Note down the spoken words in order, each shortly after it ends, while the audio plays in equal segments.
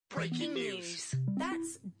Breaking news.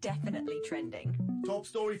 That's definitely trending. Top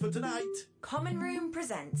story for tonight. Common Room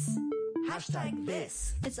presents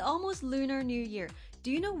 #this. It's almost Lunar New Year.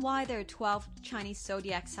 Do you know why there are 12 Chinese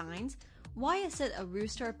zodiac signs? Why is it a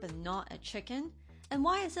rooster but not a chicken? And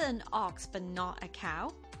why is it an ox but not a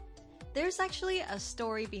cow? There's actually a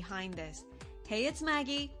story behind this. Hey, it's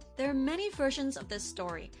Maggie. There are many versions of this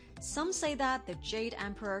story. Some say that the Jade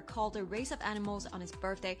Emperor called a race of animals on his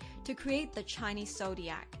birthday to create the Chinese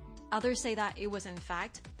zodiac. Others say that it was in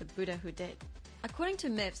fact the Buddha who did. According to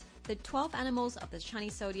myths, the 12 animals of the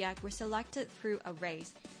Chinese zodiac were selected through a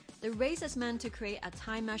race. The race is meant to create a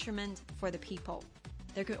time measurement for the people.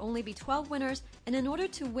 There could only be 12 winners, and in order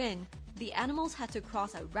to win, the animals had to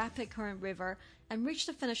cross a rapid current river and reach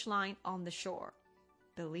the finish line on the shore.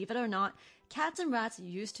 Believe it or not, cats and rats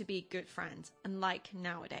used to be good friends, unlike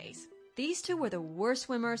nowadays. These two were the worst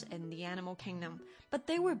swimmers in the animal kingdom, but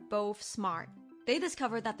they were both smart. They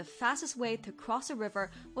discovered that the fastest way to cross a river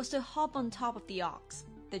was to hop on top of the ox.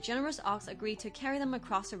 The generous ox agreed to carry them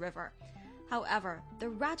across the river. However, the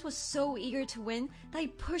rat was so eager to win that he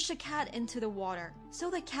pushed the cat into the water. So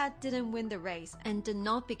the cat didn't win the race and did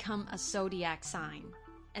not become a zodiac sign.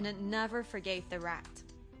 And it never forgave the rat.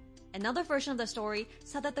 Another version of the story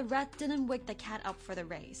said that the rat didn't wake the cat up for the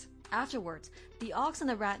race. Afterwards, the ox and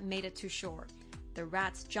the rat made it to shore. The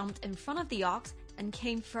rats jumped in front of the ox and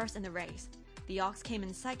came first in the race. The ox came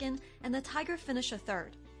in second, and the tiger finished a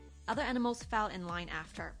third. Other animals fell in line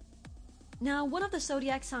after. Now, one of the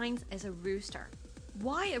zodiac signs is a rooster.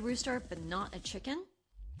 Why a rooster but not a chicken?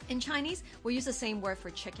 In Chinese, we use the same word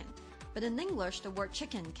for chicken, but in English, the word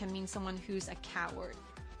chicken can mean someone who's a coward.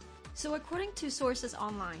 So according to sources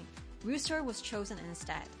online, rooster was chosen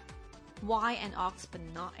instead. Why an ox but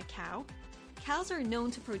not a cow? Cows are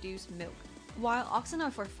known to produce milk, while oxen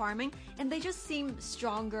are for farming, and they just seem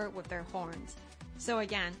stronger with their horns. So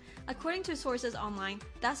again, according to sources online,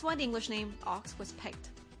 that's why the English name ox was picked.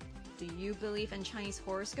 Do you believe in Chinese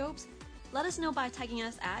horoscopes? Let us know by tagging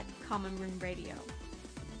us at Common Room Radio.